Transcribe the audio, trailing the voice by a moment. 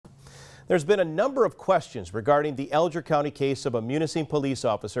There's been a number of questions regarding the Alger County case of a Munising police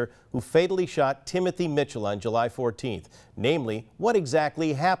officer who fatally shot Timothy Mitchell on July 14th. Namely, what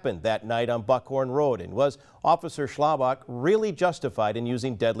exactly happened that night on Buckhorn Road, and was Officer Schlabach really justified in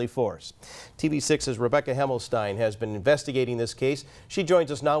using deadly force? TV6's Rebecca Hemmelstein has been investigating this case. She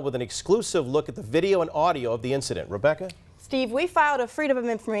joins us now with an exclusive look at the video and audio of the incident. Rebecca? Steve, we filed a Freedom of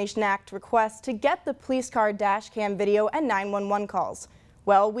Information Act request to get the police car dash cam video and 911 calls.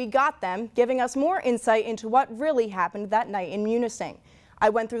 Well, we got them, giving us more insight into what really happened that night in Munising. I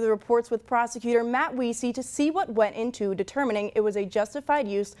went through the reports with prosecutor Matt Weesey to see what went into determining it was a justified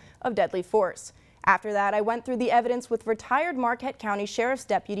use of deadly force. After that, I went through the evidence with retired Marquette County Sheriff's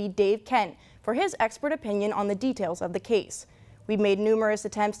Deputy Dave Kent for his expert opinion on the details of the case. We've made numerous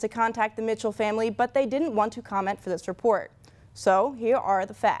attempts to contact the Mitchell family, but they didn't want to comment for this report. So here are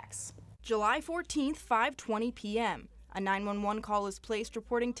the facts. July 14th, 5:20 p.m. A 911 call is placed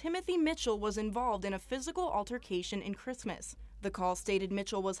reporting Timothy Mitchell was involved in a physical altercation in Christmas. The call stated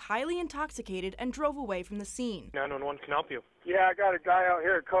Mitchell was highly intoxicated and drove away from the scene. 911 can help you. Yeah, I got a guy out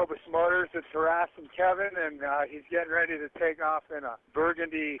here at Cobus Motors that's harassing Kevin, and he's getting ready to take off in a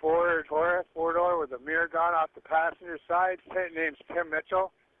burgundy Ford Taurus four-door with a mirror gone off the passenger side. His name's Tim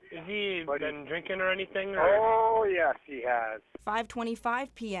Mitchell. Has he been drinking or anything? Or? Oh, yes, he has. 5:25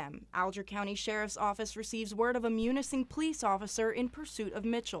 p.m. Alger County Sheriff's Office receives word of a Munising police officer in pursuit of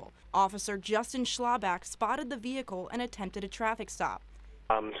Mitchell. Officer Justin Schlabach spotted the vehicle and attempted a traffic stop.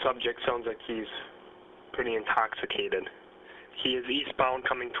 Subject sounds like he's pretty intoxicated. He is eastbound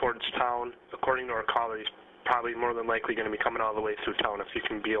coming towards town. According to our caller, he's probably more than likely going to be coming all the way through town if you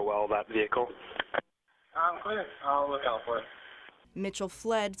can be well that vehicle. I'm clear. I'll look out for it. Mitchell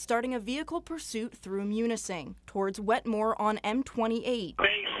fled, starting a vehicle pursuit through Munising towards Wetmore on M28.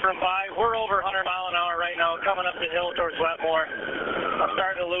 Base from 5. We're over 100 mile an hour right now, coming up the hill towards Wetmore. I'm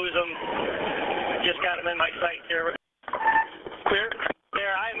starting to lose them. Just got them in my sights here. Clear?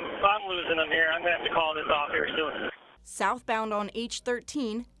 There, I'm losing them here. I'm going to have to call this off here soon. Southbound on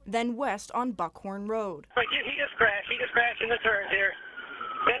H13, then west on Buckhorn Road. But he just crashed in the turns here.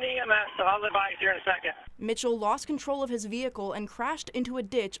 Send EMS, so I'll advise here in a second. Mitchell lost control of his vehicle and crashed into a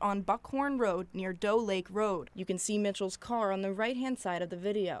ditch on Buckhorn Road near Doe Lake Road. You can see Mitchell's car on the right-hand side of the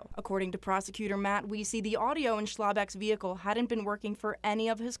video. According to prosecutor Matt Weesey, the audio in Schlabach's vehicle hadn't been working for any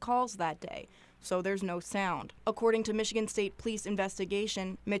of his calls that day, so there's no sound. According to Michigan State Police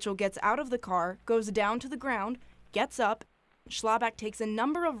investigation, Mitchell gets out of the car, goes down to the ground, gets up. Schlabach takes a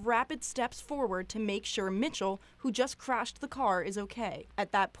number of rapid steps forward to make sure Mitchell, who just crashed the car, is okay.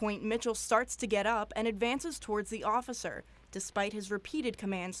 At that point, Mitchell starts to get up and advances towards the officer, despite his repeated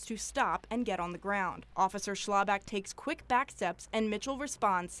commands to stop and get on the ground. Officer Schlabach takes quick back steps and Mitchell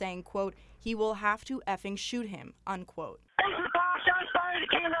responds saying, quote, he will have to effing shoot him, unquote. Shots fired, it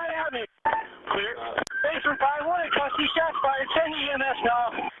came right at me. Clear. Base from 5-1, custody shots fired, send EMS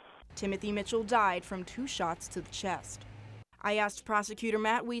now. Timothy Mitchell died from 2 shots to the chest. I asked prosecutor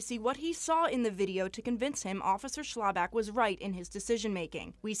Matt Weesey what he saw in the video to convince him Officer Schlabach was right in his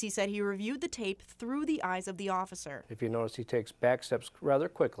decision-making. Weesey said he reviewed the tape through the eyes of the officer. If you notice, he takes back steps rather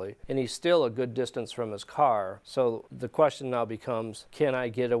quickly, and he's still a good distance from his car. So the question now becomes, can I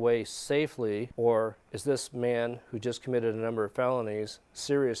get away safely, or is this man who just committed a number of felonies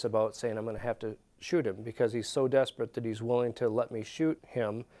serious about saying I'm going to have to shoot him because he's so desperate that he's willing to let me shoot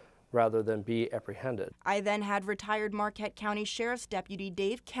him rather than be apprehended. I then had retired Marquette County Sheriff's Deputy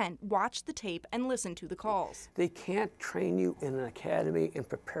Dave Kent watch the tape and listen to the calls. They can't train you in an academy and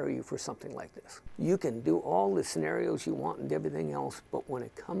prepare you for something like this. You can do all the scenarios you want and everything else, but when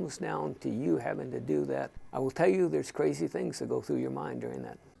it comes down to you having to do that, I will tell you there's crazy things that go through your mind during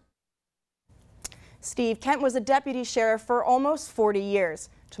that. Steve, Kent was a deputy sheriff for almost 40 years.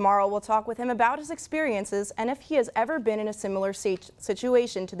 Tomorrow we'll talk with him about his experiences and if he has ever been in a similar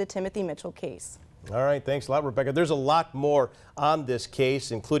situation to the Timothy Mitchell case. All right, thanks a lot, Rebecca. There's a lot more on this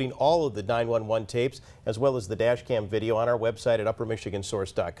case, including all of the 911 tapes, as well as the dash cam video on our website at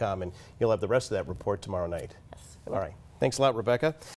uppermichigansource.com, and you'll have the rest of that report tomorrow night. Yes. All right, thanks a lot, Rebecca.